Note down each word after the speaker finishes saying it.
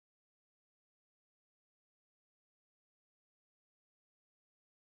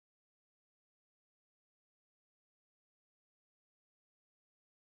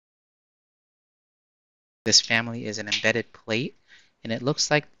This family is an embedded plate, and it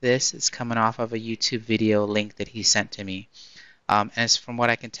looks like this is coming off of a YouTube video link that he sent to me. As from what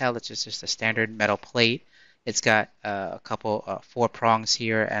I can tell, it's just a standard metal plate. It's got a couple, 4 prongs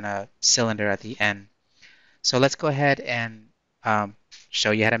here and a cylinder at the end. So let's go ahead and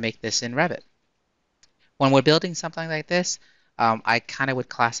show you how to make this in Revit. When we're building something like this, I kind of would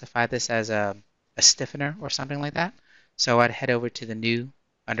classify this as a stiffener or something like that. So I'd head over to the new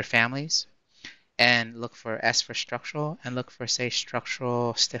under families and look for S for structural and look for, say,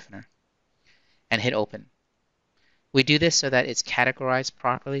 structural stiffener and hit open. We do this so that it's categorized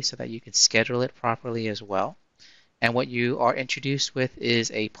properly so that you can schedule it properly as well. And what you are introduced with is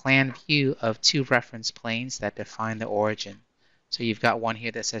a plan view of 2 reference planes that define the origin. So you've got one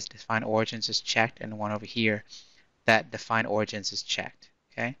here that says define origins is checked and one over here that define origins is checked.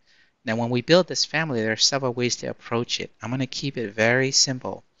 Okay. Now when we build this family, there are several ways to approach it. I'm going to keep it very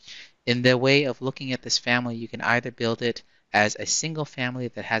simple. In the way of looking at this family, you can either build it as a single family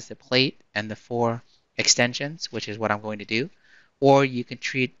that has the plate and the 4 extensions, which is what I'm going to do, or you can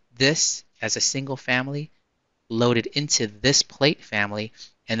treat this as a single family loaded into this plate family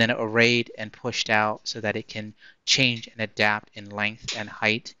and then arrayed and pushed out so that it can change and adapt in length and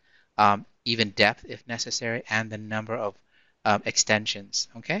height, even depth if necessary, and the number of extensions.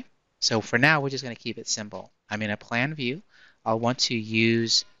 Okay, so for now we're just going to keep it simple. I'm in a plan view. I'll want to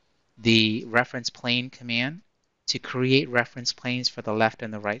use the reference plane command to create reference planes for the left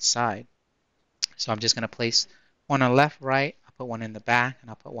and the right side. So I'm just going to place one on the left, right, I'll put one in the back, and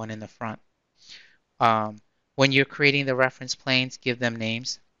I'll put one in the front. When you're creating the reference planes, give them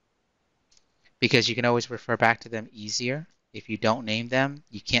names because you can always refer back to them easier. If you don't name them,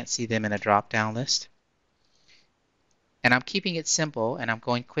 you can't see them in a drop-down list. And I'm keeping it simple and I'm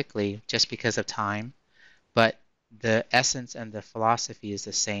going quickly just because of time, but the essence and the philosophy is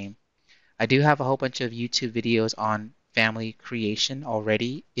the same. I do have a whole bunch of YouTube videos on family creation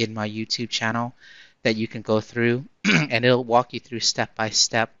already in my YouTube channel that you can go through and it'll walk you through step by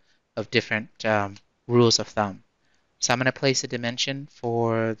step of different rules of thumb. So I'm going to place a dimension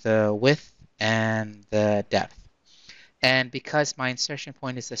for the width and the depth. And because my insertion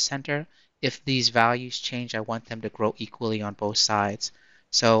point is the center, if these values change, I want them to grow equally on both sides.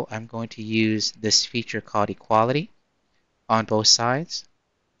 So I'm going to use this feature called equality on both sides.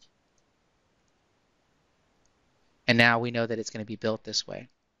 And now we know that it's going to be built this way.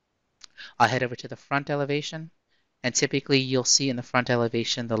 I'll head over to the front elevation. And typically you'll see in the front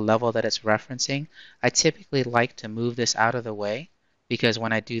elevation the level that it's referencing. I typically like to move this out of the way because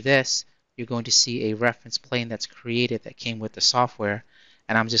when I do this, you're going to see a reference plane that's created that came with the software.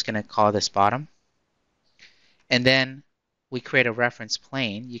 And I'm just going to call this bottom. And then we create a reference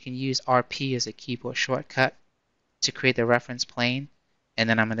plane. You can use RP as a keyboard shortcut to create the reference plane. And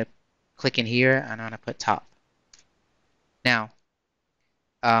then I'm going to click in here and I'm going to put top. Now,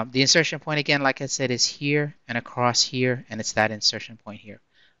 the insertion point, again, like I said, is here and across here, and it's that insertion point here.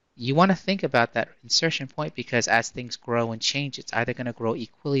 You want to think about that insertion point because as things grow and change, it's either going to grow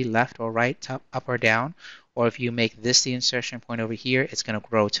equally left or right, up or down, or if you make this the insertion point over here, it's going to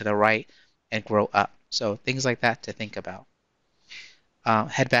grow to the right and grow up. So things like that to think about.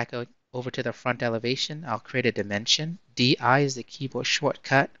 Head back over to the front elevation. I'll create a dimension. DI is the keyboard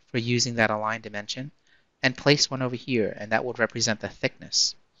shortcut for using that aligned dimension. And place one over here, and that would represent the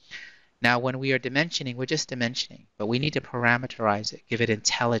thickness. Now, when we are dimensioning, we're just dimensioning, but we need to parameterize it, give it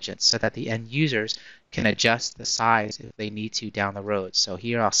intelligence so that the end users can adjust the size if they need to down the road. So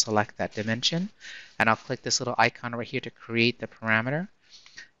here I'll select that dimension, and I'll click this little icon right here to create the parameter,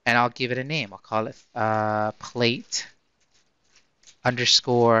 and I'll give it a name. I'll call it plate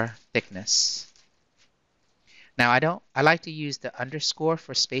underscore thickness. Now I like to use the underscore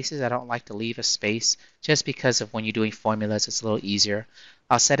for spaces. I don't like to leave a space just because of when you're doing formulas, it's a little easier.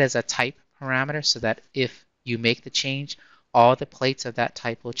 I'll set as a type parameter so that if you make the change, all the plates of that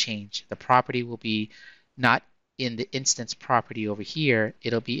type will change. The property will be not in the instance property over here,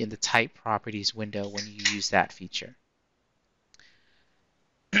 it'll be in the type properties window when you use that feature.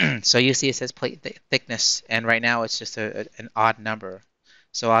 So you see it says plate thickness, and right now it's just an odd number.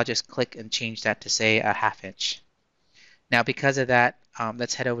 So I'll just click and change that to say a 1/2 inch. Now because of that,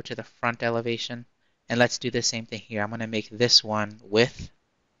 let's head over to the front elevation and let's do the same thing here. I'm going to make this one width,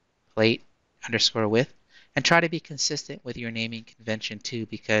 plate underscore width, and try to be consistent with your naming convention too,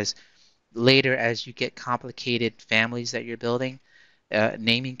 because later as you get complicated families that you're building,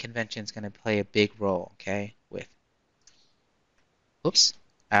 naming convention is going to play a big role, okay, with, oops,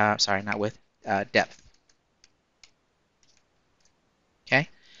 sorry, not with, depth. Okay,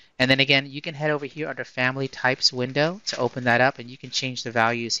 And then again, you can head over here under Family Types window to open that up, and you can change the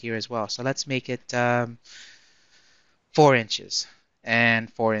values here as well. So let's make it 4 inches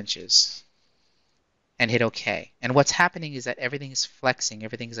and 4 inches and hit OK. And what's happening is that everything is flexing,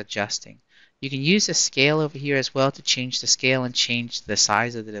 everything is adjusting. You can use the scale over here as well to change the scale and change the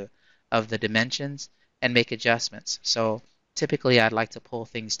size of the dimensions and make adjustments. So typically I'd like to pull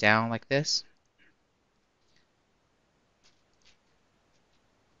things down like this.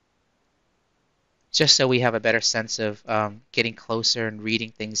 Just so we have a better sense of getting closer and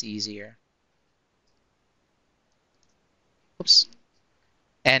reading things easier. Oops.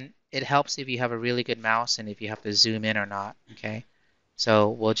 And it helps if you have a really good mouse and if you have to zoom in or not, okay? So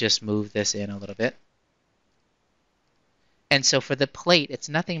we'll just move this in a little bit. And so for the plate, it's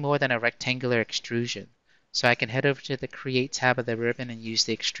nothing more than a rectangular extrusion. So I can head over to the Create tab of the ribbon and use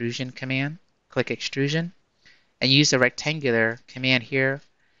the Extrusion command, click Extrusion, and use the rectangular command here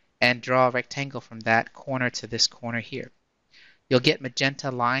and draw a rectangle from that corner to this corner here. You'll get magenta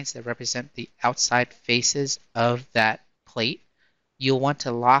lines that represent the outside faces of that plate. You'll want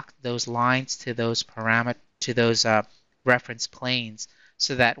to lock those lines to those reference planes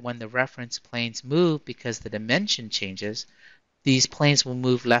so that when the reference planes move, because the dimension changes, these planes will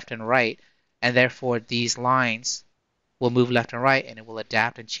move left and right, and therefore these lines will move left and right, and it will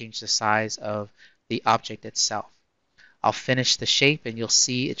adapt and change the size of the object itself. I'll finish the shape and you'll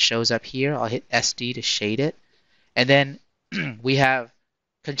see it shows up here. I'll hit SD to shade it. And then we have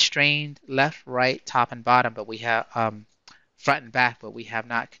constrained left, right, top, and bottom, but we have front and back, but we have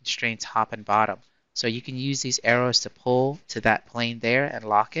not constrained top and bottom. So you can use these arrows to pull to that plane there and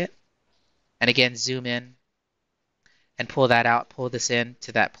lock it. And again, zoom in and pull that out, pull this in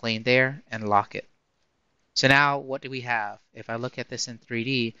to that plane there and lock it. So now what do we have? If I look at this in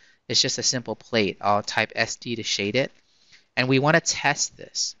 3D, it's just a simple plate. I'll type SD to shade it. And we want to test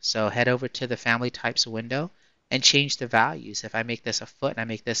this. So head over to the Family Types window and change the values. If I make this a foot and I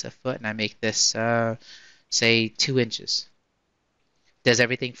make this a foot and I make this, say, 2 inches, does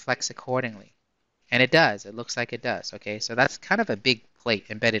everything flex accordingly? And it does. It looks like it does. Okay, so that's kind of a big plate,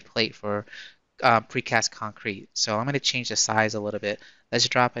 embedded plate for precast concrete. So I'm going to change the size a little bit. Let's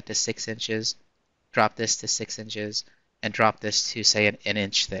drop it to 6 inches, drop this to 6 inches, and drop this to, say, an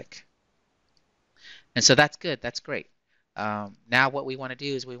inch thick. And so that's good. That's great. Now what we want to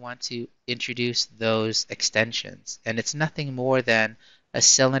do is we want to introduce those extensions. And it's nothing more than a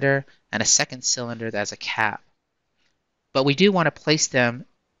cylinder and a second cylinder as a cap. But we do want to place them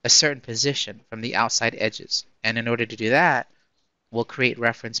a certain position from the outside edges. And in order to do that, we'll create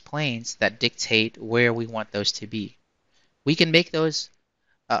reference planes that dictate where we want those to be. We can make those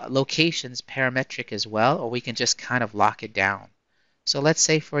locations parametric as well, or we can just kind of lock it down. So let's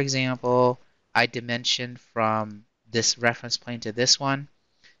say, for example, I dimension from this reference plane to this one,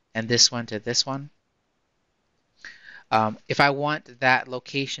 and this one to this one. If I want that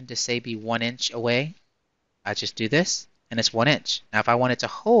location to, say, be 1 inch away, I just do this, and it's 1 inch. Now, if I want it to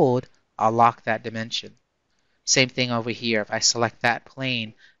hold, I'll lock that dimension. Same thing over here. If I select that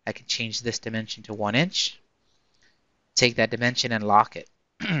plane, I can change this dimension to 1 inch, take that dimension and lock it.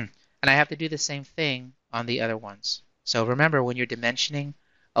 And I have to do the same thing on the other ones. So remember, when you're dimensioning,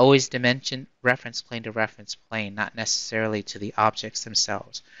 always dimension reference plane to reference plane, not necessarily to the objects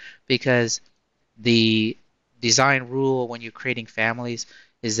themselves. Because the design rule when you're creating families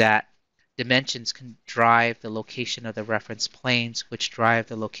is that dimensions can drive the location of the reference planes, which drive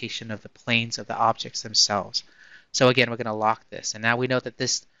the location of the planes of the objects themselves. So again, we're going to lock this. And now we know that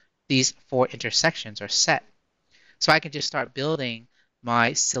these 4 intersections are set. So I can just start building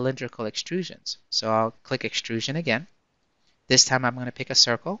my cylindrical extrusions. So I'll click Extrusion again. This time I'm going to pick a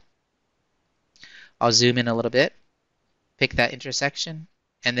circle. I'll zoom in a little bit, pick that intersection,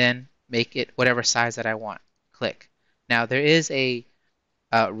 and then make it whatever size that I want. Click. Now there is a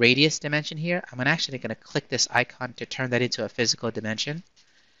radius dimension here. I'm actually going to click this icon to turn that into a physical dimension.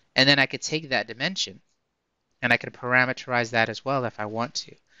 And then I could take that dimension and I could parameterize that as well if I want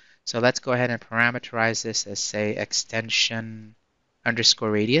to. So let's go ahead and parameterize this as, say, extension underscore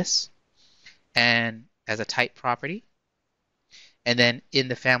radius and as a type property. And then in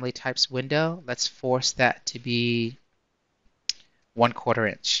the Family Types window, let's force that to be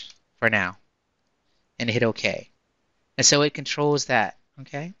 1/4 inch for now. And hit OK. And so it controls that,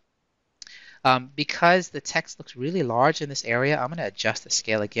 okay? Because the text looks really large in this area, I'm going to adjust the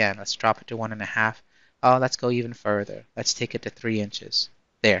scale again. Let's drop it to 1.5. Oh, let's go even further. Let's take it to 3 inches.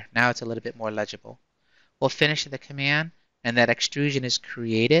 There, now it's a little bit more legible. We'll finish the command, and that extrusion is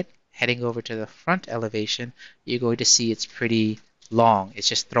created. Heading over to the front elevation, you're going to see it's pretty long. It's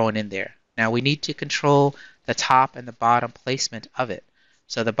just thrown in there. Now we need to control the top and the bottom placement of it.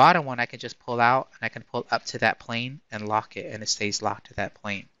 So the bottom one I can just pull out, and I can pull up to that plane and lock it, and it stays locked to that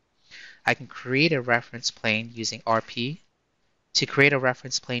plane. I can create a reference plane using RP to create a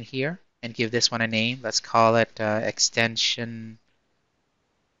reference plane here and give this one a name. Let's call it extension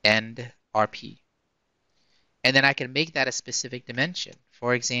end RP. And then I can make that a specific dimension.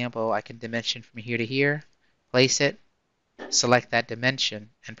 For example, I can dimension from here to here, place it, select that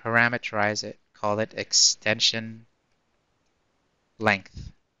dimension, and parameterize it. Call it extension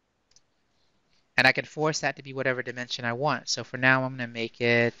length. And I can force that to be whatever dimension I want. So for now, I'm going to make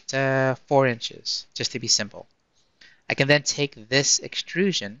it 4 inches, just to be simple. I can then take this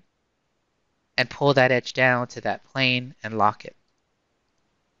extrusion and pull that edge down to that plane and lock it.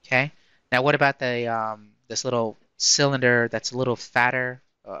 Okay. Now, what about the this little cylinder that's a little fatter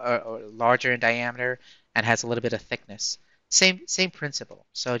or larger in diameter and has a little bit of thickness? Same principle.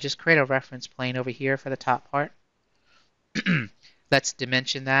 So just create a reference plane over here for the top part. Let's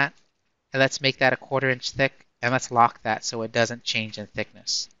dimension that, and let's make that a 1/4 inch thick, and let's lock that so it doesn't change in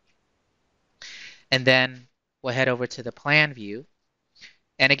thickness. And then we'll head over to the plan view,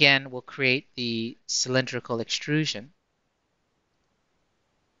 and again we'll create the cylindrical extrusion.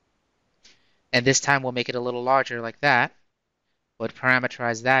 And this time we'll make it a little larger like that. We'll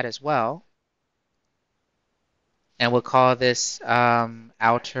parameterize that as well. And we'll call this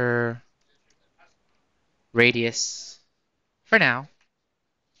outer radius for now.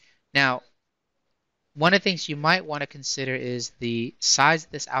 Now, one of the things you might want to consider is the size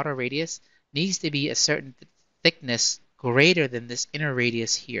of this outer radius needs to be a certain thickness greater than this inner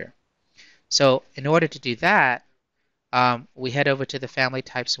radius here. So in order to do that, we head over to the family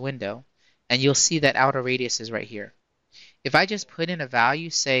types window, and you'll see that outer radius is right here. If I just put in a value,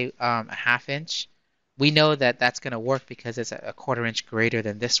 say a 1/2 inch, we know that that's going to work because it's a 1/4 inch greater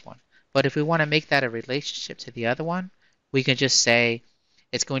than this one. But if we want to make that a relationship to the other one, we can just say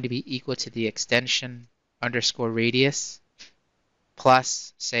it's going to be equal to the extension underscore radius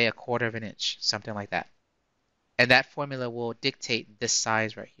plus, say, a 1/4 of an inch, something like that. And that formula will dictate this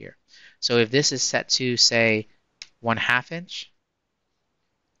size right here. So if this is set to, say, 1/2 inch,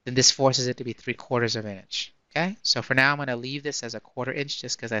 then this forces it to be 3/4 of an inch. Okay, so for now I'm going to leave this as a 1/4 inch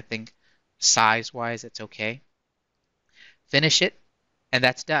just because I think size-wise it's okay. Finish it, and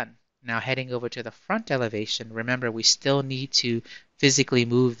that's done. Now heading over to the front elevation, remember we still need to physically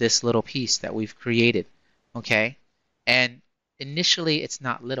move this little piece that we've created. Okay, and initially it's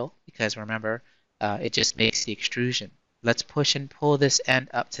not little because remember it just makes the extrusion. Let's push and pull this end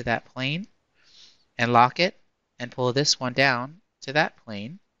up to that plane and lock it, and pull this one down to that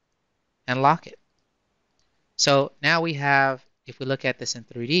plane and lock it. So now we have, if we look at this in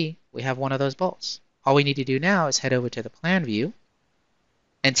 3D, we have one of those bolts. All we need to do now is head over to the plan view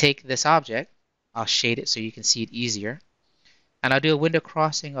and take this object. I'll shade it so you can see it easier. And I'll do a window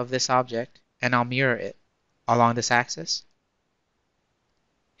crossing of this object, and I'll mirror it along this axis.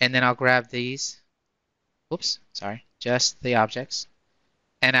 And then I'll grab these, oops, sorry, just the objects,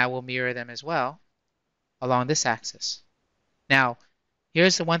 and I will mirror them as well along this axis. Now,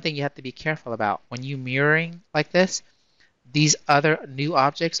 here's the one thing you have to be careful about. When you're mirroring like this, these other new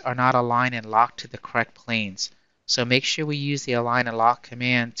objects are not aligned and locked to the correct planes. So make sure we use the align and lock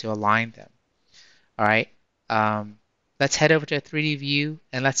command to align them. All right, let's head over to a 3D view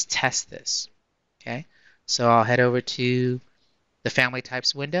and let's test this. Okay, so I'll head over to the family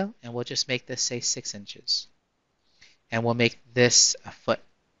types window and we'll just make this say 6 inches. And we'll make this a foot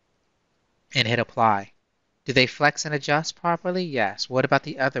and hit apply. Do they flex and adjust properly? Yes. What about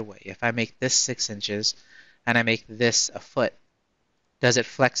the other way? If I make this 6 inches and I make this a foot, does it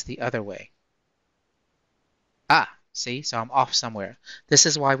flex the other way? Ah, see, so I'm off somewhere. This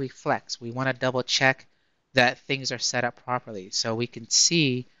is why we flex. We want to double check that things are set up properly. So we can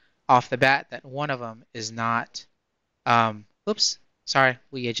see off the bat that one of them is not, oops, sorry,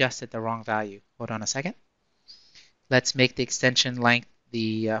 we adjusted the wrong value. Hold on a second. Let's make the extension length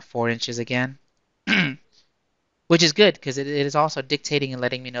the 4 inches again. Which is good because it is also dictating and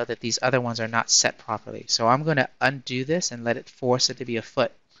letting me know that these other ones are not set properly. So I'm going to undo this and let it force it to be a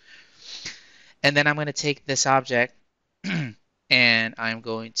foot. And then I'm going to take this object and I'm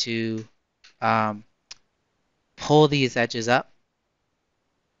going to pull these edges up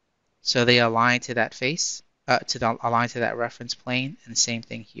so they align to that face, align to that reference plane, and same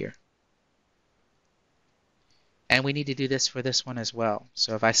thing here. And we need to do this for this one as well.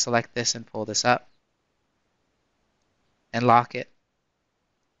 So if I select this and pull this up and lock it,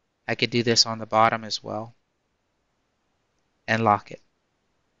 I could do this on the bottom as well and lock it.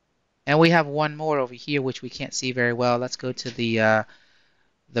 And we have one more over here which we can't see very well. Let's go to the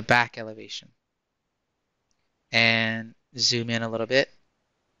back elevation and zoom in a little bit.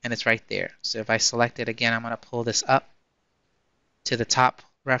 and it's right there. So if I select it again, I'm going to pull this up to the top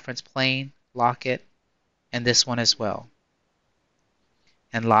reference plane, lock it, and this one as well,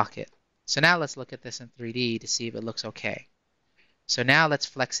 and lock it. So now let's look at this in 3D to see if it looks okay. So now let's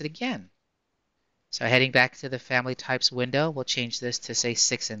flex it again. So heading back to the family types window, we'll change this to say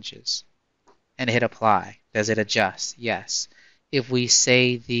 6 inches and hit apply. Does it adjust? Yes. If we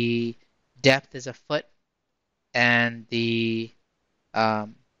say the depth is a foot and the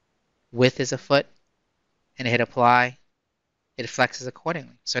width is a foot and hit apply, it flexes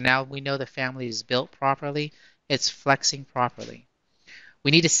accordingly. So now we know the family is built properly. It's flexing properly.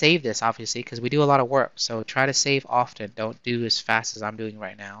 We need to save this, obviously, because we do a lot of work. So try to save often. Don't do as fast as I'm doing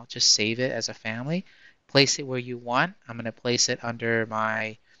right now. Just save it as a family. Place it where you want. I'm going to place it under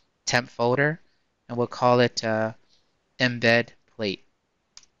my temp folder, and we'll call it embed plate.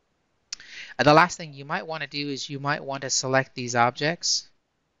 The last thing you might want to do is you might want to select these objects.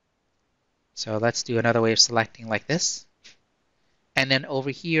 So let's do another way of selecting like this. And then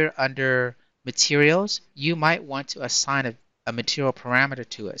over here under materials, you might want to assign a material parameter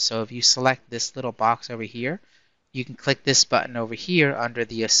to it. So if you select this little box over here, you can click this button over here under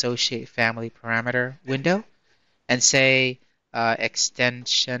the Associate Family Parameter window and say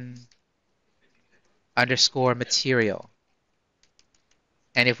extension underscore material.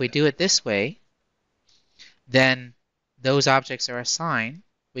 And if we do it this way, then those objects are assigned.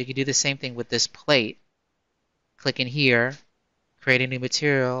 We can do the same thing with this plate. Click in here, create a new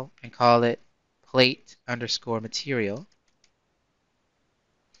material, and call it plate underscore material.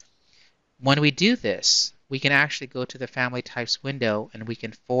 When we do this, we can actually go to the family types window and we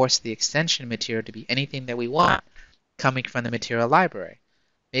can force the extension material to be anything that we want coming from the material library.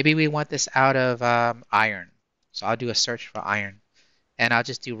 Maybe we want this out of iron. So I'll do a search for iron. And I'll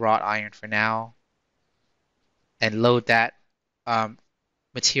just do wrought iron for now and load that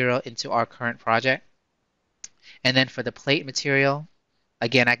material into our current project. And then for the plate material,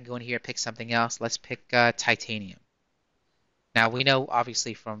 again, I can go in here and pick something else. Let's pick titanium. Now we know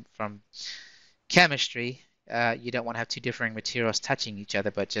obviously from chemistry, you don't want to have two differing materials touching each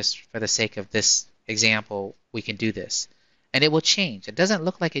other, but just for the sake of this example, we can do this. And it will change. It doesn't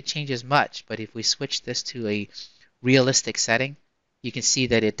look like it changes much, but if we switch this to a realistic setting, you can see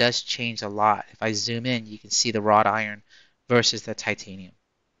that it does change a lot. If I zoom in, you can see the wrought iron versus the titanium.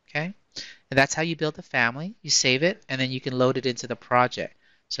 Okay? And that's how you build the family. You save it, and then you can load it into the project.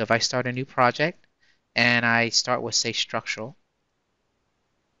 So if I start a new project, and I start with, say, structural,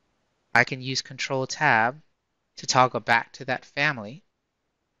 I can use Control-Tab to toggle back to that family.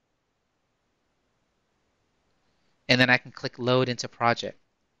 And then I can click Load into Project.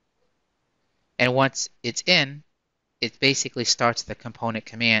 And once it's in, it basically starts the component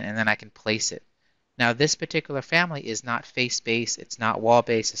command, and then I can place it. Now, this particular family is not face-based, it's not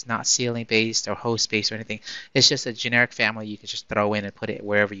wall-based, it's not ceiling-based or host-based or anything. It's just a generic family you can just throw in and put it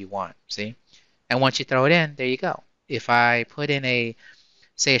wherever you want, see? And once you throw it in, there you go. If I put in a,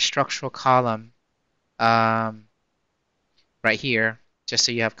 say, a structural column right here, just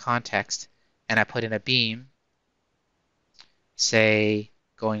so you have context, and I put in a beam, say,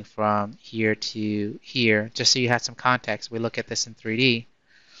 going from here to here, just so you have some context. We look at this in 3D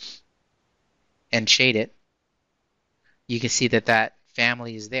and shade it. You can see that that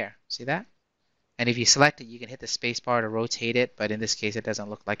family is there. See that? And if you select it, you can hit the space bar to rotate it, but in this case, it doesn't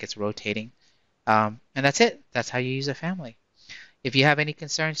look like it's rotating. And that's it. That's how you use a family. If you have any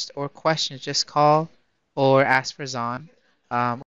concerns or questions, just call or ask for Zahn.